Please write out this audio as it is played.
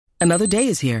Another day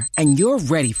is here, and you're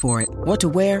ready for it. What to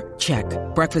wear? Check.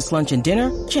 Breakfast, lunch, and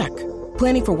dinner? Check.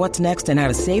 Planning for what's next and how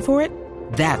to save for it?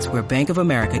 That's where Bank of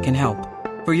America can help.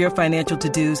 For your financial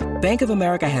to-dos, Bank of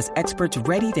America has experts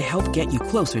ready to help get you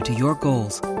closer to your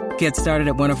goals. Get started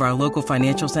at one of our local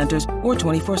financial centers or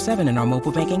 24/7 in our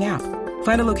mobile banking app.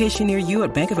 Find a location near you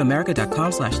at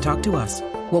bankofamerica.com/talktous.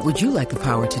 What would you like the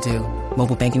power to do?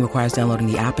 Mobile banking requires downloading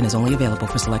the app and is only available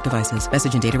for select devices.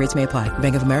 Message and data rates may apply.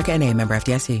 Bank of America N.A., member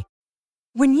FDIC.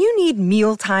 When you need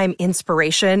mealtime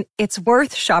inspiration, it's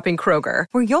worth shopping Kroger,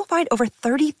 where you'll find over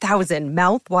 30,000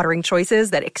 mouth-watering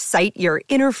choices that excite your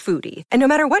inner foodie. And no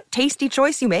matter what tasty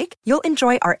choice you make, you'll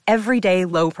enjoy our everyday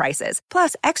low prices,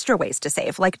 plus extra ways to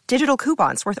save, like digital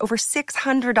coupons worth over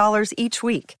 $600 each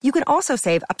week. You can also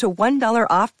save up to $1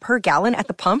 off per gallon at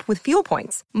the pump with fuel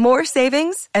points. More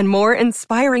savings and more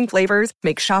inspiring flavors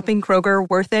make shopping Kroger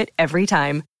worth it every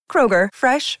time. Kroger,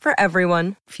 fresh for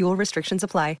everyone. Fuel restrictions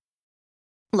apply.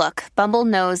 Look, Bumble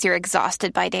knows you're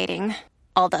exhausted by dating.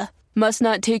 All the, must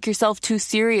not take yourself too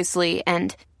seriously,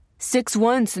 and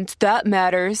 6'1" since that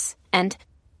matters, and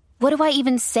what do I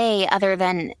even say other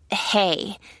than,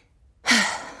 hey?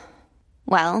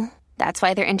 Well, that's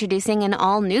why they're introducing an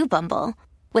all-new Bumble,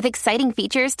 with exciting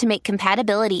features to make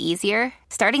compatibility easier,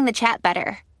 starting the chat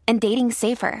better, and dating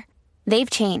safer.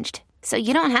 They've changed, so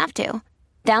you don't have to.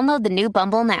 Download the new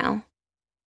Bumble now.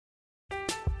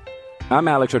 I'm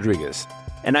Alex Rodriguez.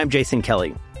 And I'm Jason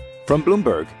Kelly. From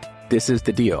Bloomberg, this is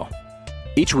The Deal.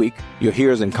 Each week, you'll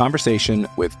hear us in conversation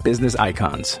with business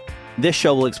icons. This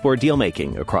show will explore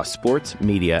deal-making across sports,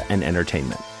 media, and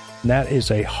entertainment. That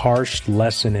is a harsh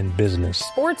lesson in business.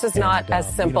 Sports is not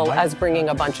as simple as bringing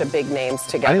a bunch of big names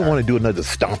together. I didn't want to do another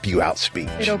stomp you out speech.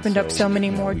 It opened up so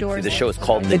many more doors. The show is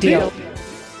called The Deal.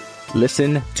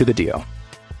 Listen to The Deal.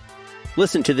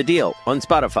 Listen to The Deal on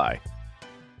Spotify.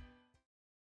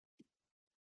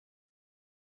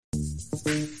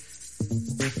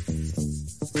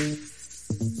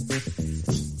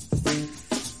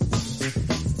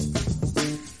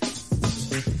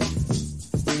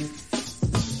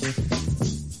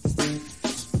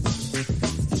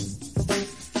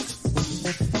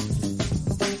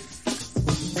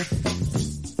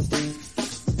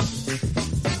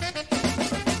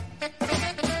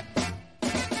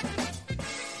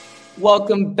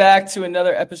 Welcome back to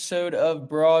another episode of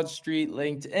Broad Street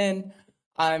Linc'd-In.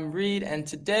 I'm Reed, and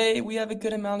today we have a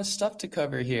good amount of stuff to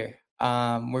cover here.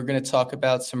 We're going to talk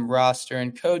about some roster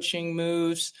and coaching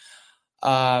moves.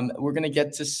 We're going to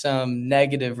get to some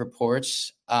negative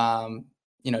reports.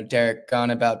 Derek Gunn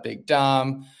about Big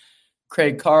Dom,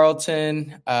 Craig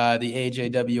Carlton, the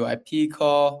AJWIP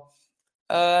call.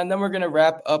 And then we're going to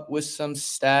wrap up with some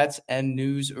stats and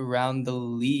news around the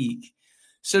league.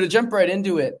 So to jump right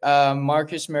into it,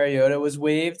 Marcus Mariota was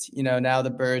waived. Now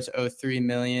the Birds owe $3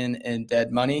 million in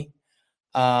dead money.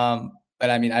 But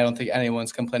I don't think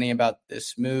anyone's complaining about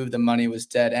this move. The money was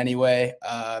dead anyway.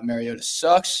 Mariota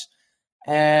sucks.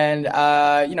 And,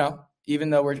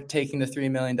 even though we're taking the $3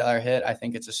 million hit, I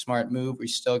think it's a smart move. We're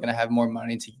still going to have more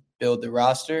money to build the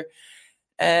roster.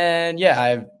 And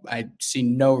I see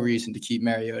no reason to keep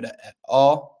Mariota at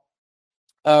all.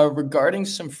 Regarding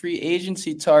some free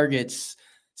agency targets,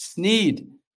 Snead,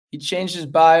 he changed his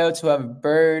bio to have a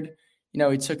bird.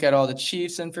 He took out all the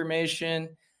Chiefs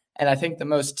information. And I think the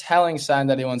most telling sign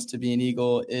that he wants to be an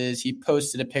Eagle is he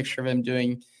posted a picture of him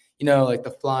doing, like the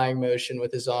flying motion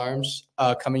with his arms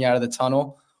coming out of the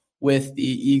tunnel with the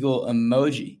Eagle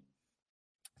emoji.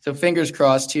 So fingers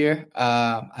crossed here.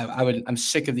 I'm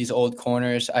sick of these old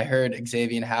corners. I heard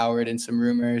Xavier Howard and some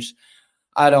rumors.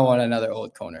 I don't want another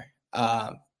old corner.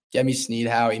 Get me Snead,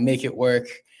 Howie, make it work.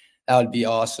 That would be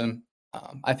awesome.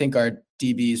 I think our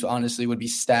DBs honestly would be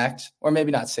stacked, or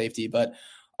maybe not safety, but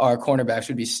our cornerbacks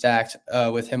would be stacked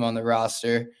with him on the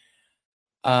roster.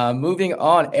 Moving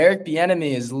on, Eric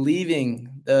Bieniemy is leaving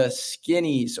the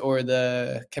Skinnies or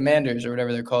the Commanders or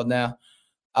whatever they're called now.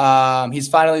 He's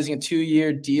finalizing a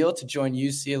 2-year deal to join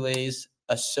UCLA's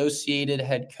associate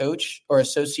head coach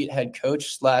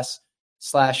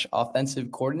slash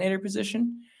offensive coordinator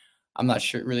position. I'm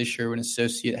not really sure when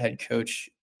associate head coach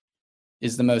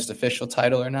is the most official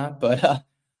title or not, but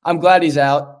I'm glad he's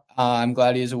out. I'm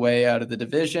glad he's away out of the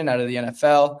division, out of the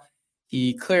NFL.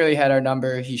 He clearly had our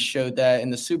number. He showed that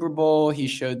in the Super Bowl. He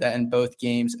showed that in both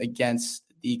games against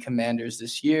the Commanders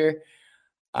this year.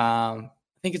 I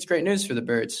think it's great news for the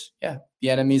Birds. Yeah,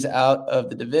 Bieniemy's out of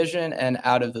the division and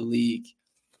out of the league.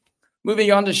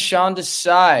 Moving on to Sean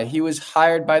Desai. He was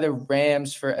hired by the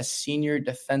Rams for a senior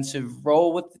defensive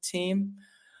role with the team.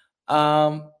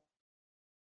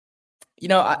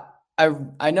 I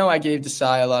I know I gave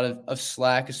Desai a lot of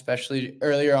slack, especially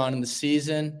earlier on in the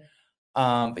season.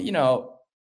 But,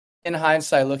 in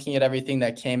hindsight, looking at everything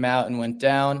that came out and went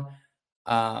down,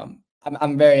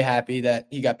 I'm very happy that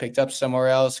he got picked up somewhere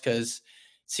else, because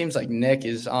it seems like Nick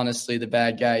is honestly the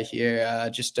bad guy here,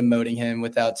 just demoting him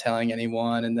without telling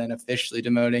anyone and then officially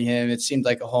demoting him. It seemed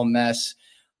like a whole mess.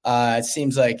 It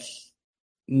seems like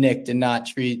Nick did not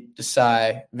treat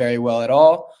Desai very well at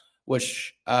all,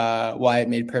 which why it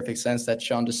made perfect sense that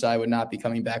Sean Desai would not be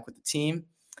coming back with the team.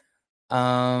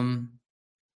 I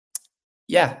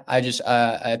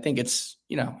think it's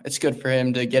good for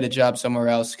him to get a job somewhere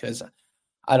else, because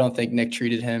I don't think Nick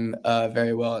treated him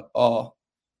very well at all.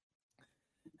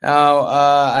 Now,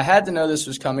 I had to know this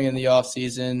was coming in the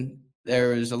offseason. There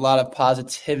was a lot of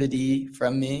positivity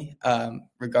from me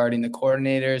regarding the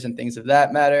coordinators and things of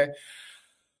that matter.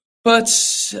 But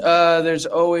there's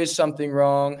always something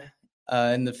wrong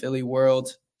in the Philly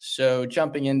world. So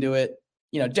jumping into it,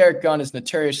 Derek Gunn is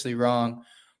notoriously wrong.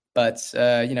 But,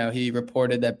 he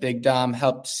reported that Big Dom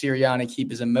helped Sirianni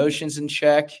keep his emotions in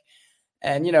check.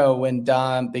 And, when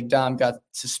Big Dom got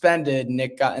suspended,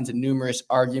 Nick got into numerous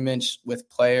arguments with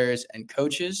players and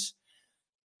coaches.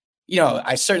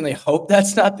 I certainly hope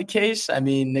that's not the case. I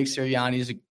mean, Nick Sirianni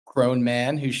is a grown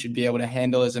man who should be able to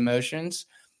handle his emotions.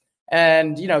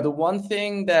 And, the one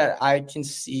thing that I can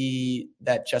see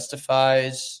that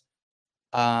justifies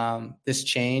this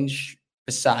change,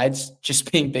 besides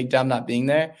just being Big Dom not being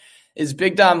there, is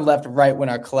Big Dom left right when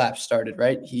our collapse started,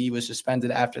 right? He was suspended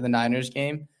after the Niners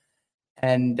game.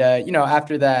 And,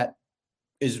 after that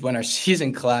is when our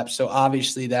season collapsed. So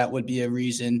obviously that would be a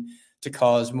reason to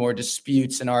cause more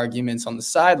disputes and arguments on the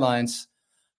sidelines.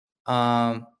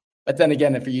 But then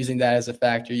again, if you're using that as a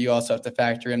factor, you also have to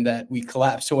factor in that we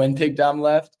collapsed when Big Dom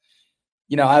left.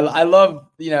 I love,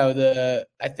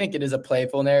 I think it is a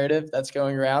playful narrative that's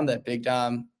going around that Big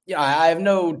Dom, I have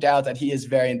no doubt that he is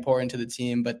very important to the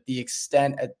team, but the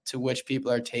extent to which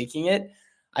people are taking it,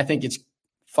 I think it's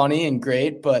funny and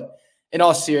great. But in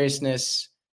all seriousness,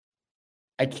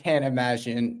 I can't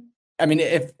imagine. I mean,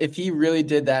 if he really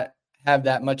did have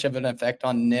that much of an effect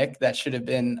on Nick, that should have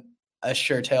been a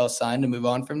sure tail sign to move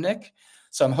on from Nick.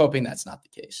 So I'm hoping that's not the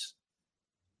case.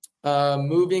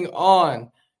 Moving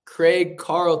on, Craig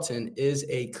Carlton is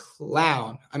a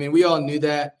clown. I mean, we all knew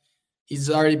that. He's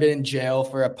already been in jail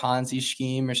for a Ponzi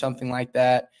scheme or something like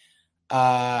that.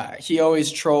 He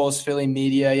always trolls Philly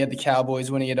media. He had the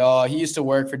Cowboys winning it all. He used to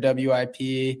work for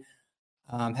WIP,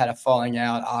 had a falling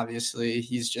out, obviously.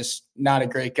 He's just not a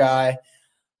great guy.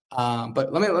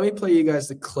 But let me play you guys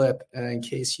the clip in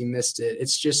case you missed it.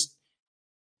 It's just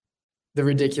the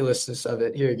ridiculousness of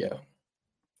it. Here you go.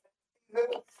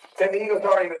 The Eagles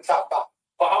aren't even top five.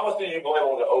 But how much do you blame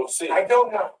on the OC? I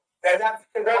don't know. And that's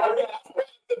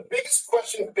the biggest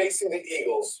question facing the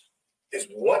Eagles is,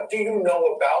 what do you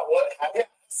know about what happened?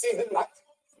 Season, I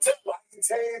can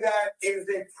tell you that it is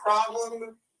a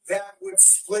problem that would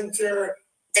splinter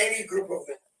any group of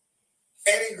men.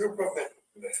 Any group of men.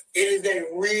 It is a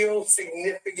real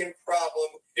significant problem.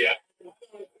 Yeah.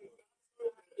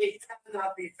 It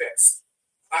cannot be fixed.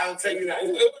 I'll tell you that.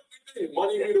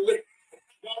 Money need to live.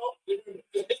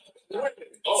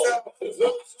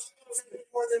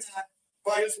 More than that,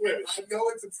 but I know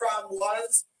what the problem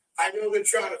was. I know they're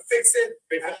trying to fix it.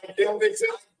 I don't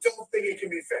think it can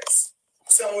be fixed.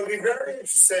 So it would be very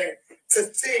interesting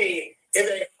to see if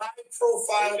a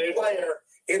high-profile player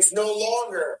is no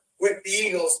longer with the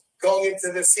Eagles going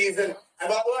into the season. And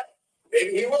by the way,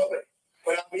 maybe he will be,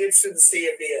 but I'll be interested to see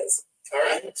if he is. All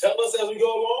right? Tell us as we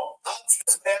go along.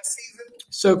 Past season.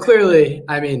 So clearly,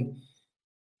 I mean,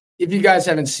 if you guys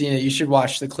haven't seen it, you should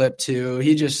watch the clip too.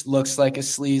 He just looks like a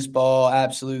sleazeball,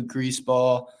 absolute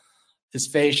greaseball. His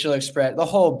facial expression, the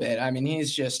whole bit. I mean,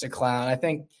 he's just a clown. I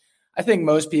think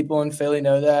most people in Philly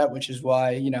know that, which is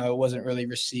why, it wasn't really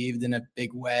received in a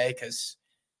big way, because,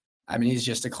 I mean, he's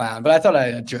just a clown. But I thought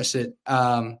I'd address it.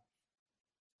 What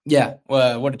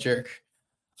a jerk.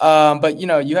 But,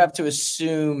 you have to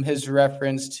assume his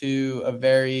reference to a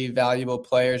very valuable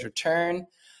player's return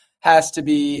has to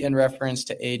be in reference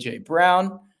to A.J.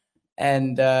 Brown.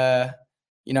 And, I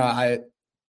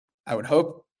would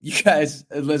hope you guys,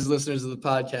 as listeners of the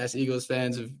podcast, Eagles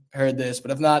fans, have heard this. But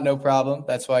if not, no problem.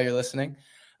 That's why you're listening.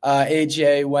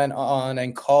 A.J. went on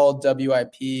and called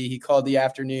WIP. He called the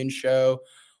afternoon show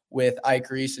with Ike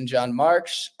Reese and John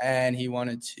Marks, and he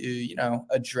wanted to,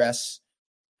 address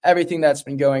everything that's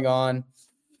been going on.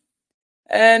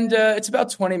 And it's about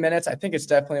 20 minutes. I think it's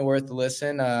definitely worth the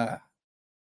listen.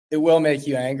 It will make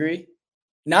you angry.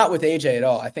 Not with AJ at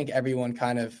all. I think everyone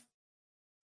kind of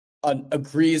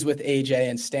agrees with AJ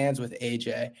and stands with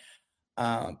AJ.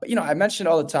 But, I mentioned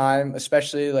all the time,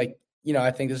 especially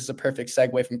I think this is a perfect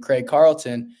segue from Craig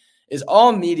Carlton, is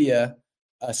all media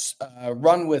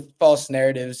run with false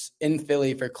narratives in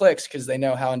Philly for clicks because they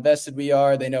know how invested we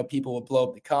are. They know people will blow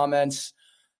up the comments.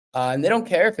 And they don't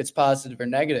care if it's positive or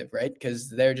negative, right? Because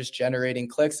they're just generating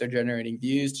clicks. They're generating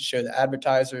views to show the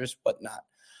advertisers, whatnot.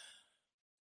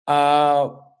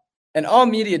 And all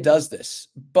media does this.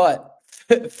 But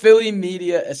Philly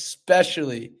media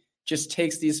especially just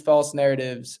takes these false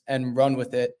narratives and run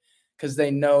with it because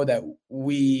they know that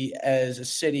we as a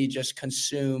city just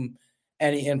consume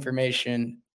any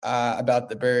information about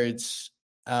the birds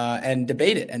and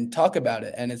debate it and talk about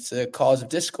it. And it's a cause of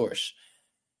discourse.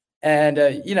 And,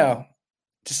 to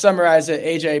summarize it,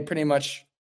 AJ pretty much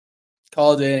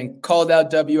called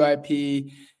out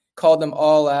WIP, called them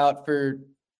all out for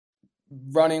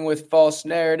running with false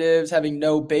narratives, having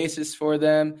no basis for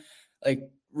them, like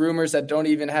rumors that don't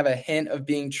even have a hint of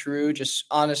being true, just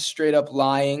honest, straight up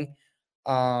lying.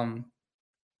 And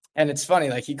it's funny,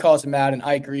 like he calls them out, and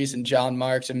Ike Reese and John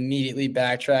Marks immediately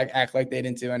backtrack, act like they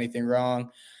didn't do anything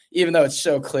wrong, even though it's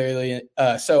so clearly,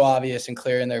 so obvious and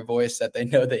clear in their voice that they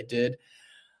know they did.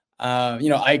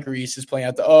 Ike Reese is playing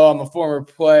out I'm a former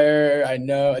player. I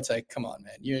know. It's like, come on,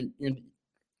 man. You're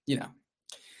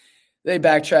they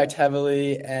backtracked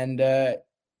heavily. And,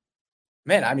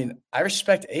 man, I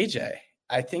respect AJ.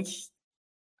 I think,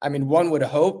 one would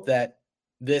hope that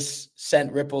this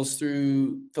sent ripples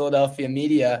through Philadelphia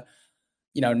media,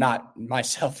 not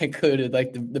myself included,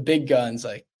 like the big guns,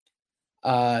 like,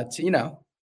 to,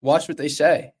 watch what they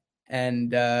say.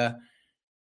 And I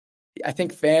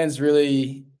think fans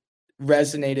really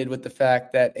resonated with the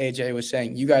fact that AJ was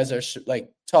saying, you guys are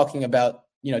like talking about,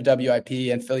 WIP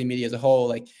and Philly media as a whole.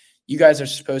 Like, you guys are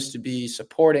supposed to be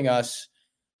supporting us,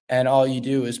 and all you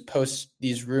do is post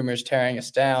these rumors tearing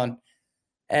us down.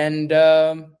 And,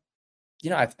 I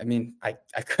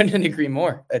couldn't agree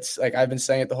more. It's like, I've been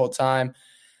saying it the whole time.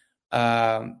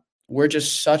 We're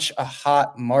just such a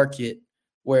hot market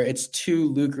where it's too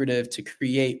lucrative to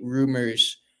create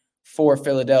rumors for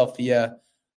Philadelphia,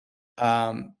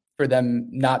 for them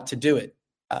not to do it.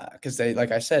 Because they,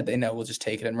 like I said, they know we'll just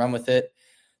take it and run with it.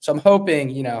 So I'm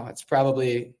hoping, it's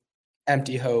probably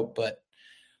empty hope, but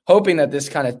hoping that this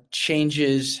kind of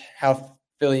changes how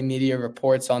Philly media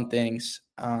reports on things.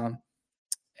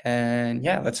 And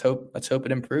yeah, let's hope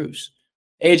it improves.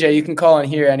 AJ, you can call in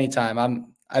here anytime.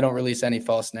 I don't release any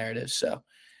false narratives, so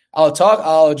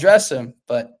I'll address them,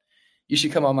 but you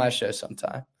should come on my show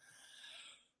sometime.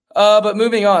 But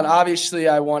moving on, obviously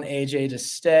I want AJ to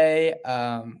stay.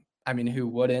 Who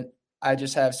wouldn't? I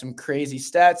just have some crazy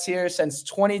stats here. Since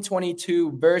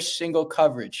 2022 versus single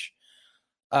coverage.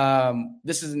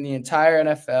 This is in the entire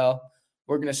NFL.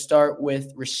 We're going to start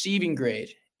with receiving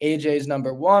grade. AJ's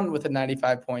number 1 with a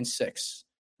 95.6.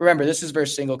 Remember, this is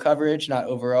versus single coverage, not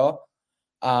overall.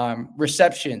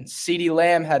 Reception, CeeDee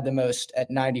Lamb had the most at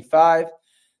 95.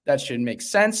 That should make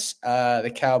sense.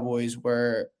 The Cowboys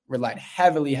relied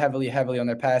heavily on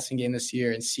their passing game this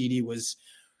year, and CeeDee was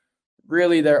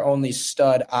really their only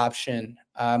stud option.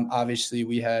 Obviously,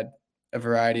 we had a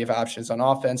variety of options on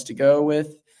offense to go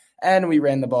with, and we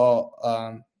ran the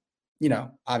ball.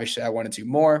 Obviously I wanted to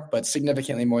more, but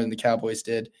significantly more than the Cowboys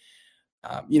did.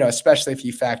 Especially if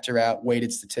you factor out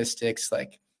weighted statistics,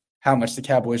 like how much the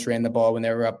Cowboys ran the ball when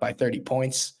they were up by 30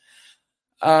 points.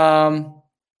 And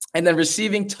then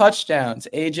receiving touchdowns,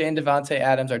 AJ and Devontae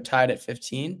Adams are tied at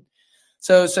 15.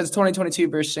 So since 2022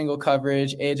 versus single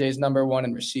coverage, AJ is number 1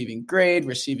 in receiving grade,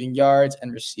 receiving yards,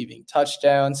 and receiving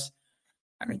touchdowns.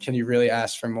 Can you really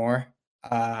ask for more?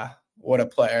 What a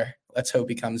player. Let's hope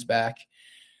he comes back.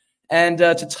 And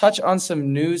to touch on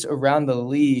some news around the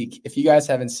league, if you guys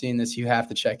haven't seen this, you have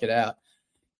to check it out.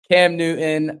 Cam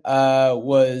Newton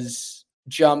was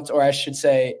jumped, or I should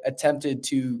say attempted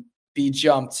to be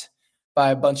jumped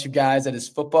by a bunch of guys at his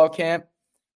football camp.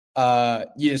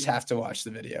 You just have to watch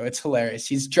the video. It's hilarious.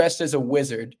 He's dressed as a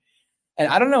wizard. And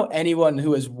I don't know anyone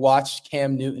who has watched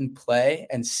Cam Newton play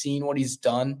and seen what he's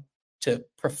done to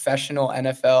professional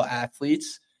NFL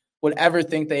athletes would ever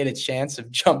think they had a chance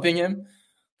of jumping him.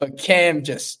 But Cam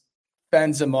just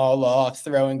fends them all off,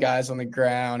 throwing guys on the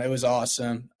ground. It was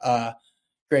awesome.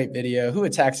 Great video. Who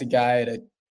attacks a guy at a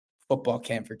football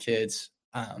camp for kids?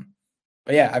 But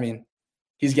yeah,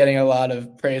 he's getting a lot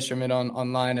of praise from it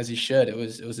online, as he should. It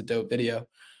was a dope video.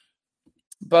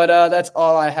 But that's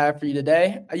all I have for you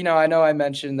today. I know I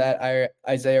mentioned that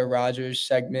Isaiah Rodgers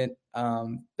segment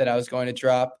that I was going to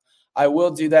drop. I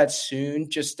will do that soon,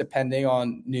 just depending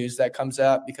on news that comes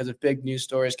out, because if big news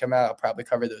stories come out, I'll probably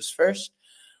cover those first.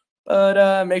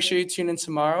 But make sure you tune in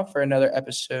tomorrow for another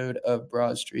episode of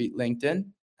Broad Street LinkedIn.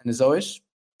 And as always,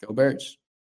 go Birds.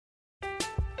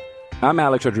 I'm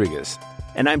Alex Rodriguez.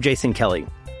 And I'm Jason Kelly.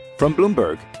 From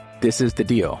Bloomberg, this is The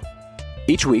Deal.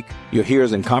 Each week, you'll hear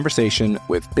us in conversation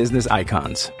with business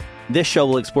icons. This show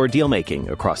will explore deal-making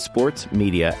across sports,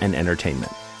 media, and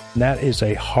entertainment. That is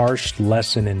a harsh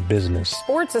lesson in business.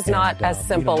 Sports is not as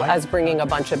simple as bringing a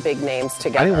bunch of big names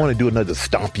together. I didn't want to do another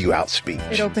stomp you out speech.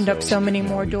 It opened up so many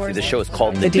more doors. The show is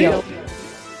called The Deal.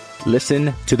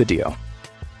 Listen to The Deal.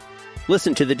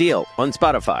 Listen to The Deal on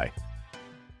Spotify.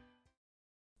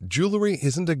 Jewelry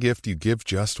isn't a gift you give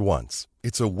just once.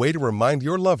 It's a way to remind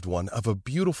your loved one of a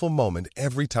beautiful moment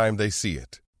every time they see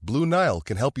it. Blue Nile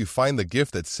can help you find the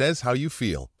gift that says how you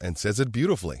feel and says it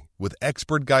beautifully, with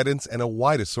expert guidance and a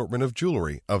wide assortment of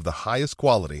jewelry of the highest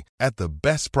quality at the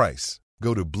best price.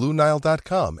 Go to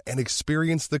BlueNile.com and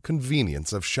experience the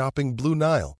convenience of shopping Blue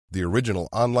Nile, the original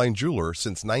online jeweler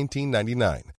since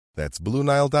 1999. That's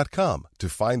BlueNile.com to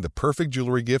find the perfect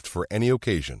jewelry gift for any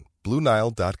occasion.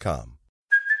 BlueNile.com.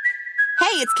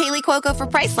 Hey, it's Kaylee Cuoco for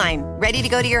Priceline. Ready to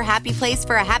go to your happy place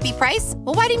for a happy price?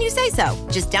 Well, why didn't you say so?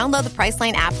 Just download the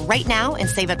Priceline app right now and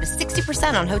save up to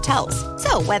 60% on hotels.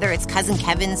 So whether it's Cousin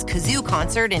Kevin's Kazoo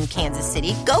Concert in Kansas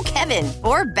City, go Kevin,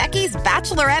 or Becky's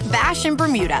Bachelorette Bash in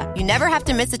Bermuda, you never have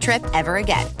to miss a trip ever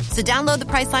again. So download the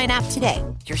Priceline app today.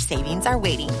 Your savings are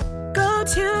waiting. Go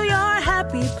to your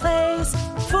happy place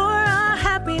for a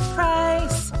happy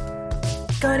price.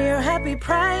 Go to your happy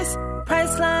price,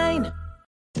 Priceline.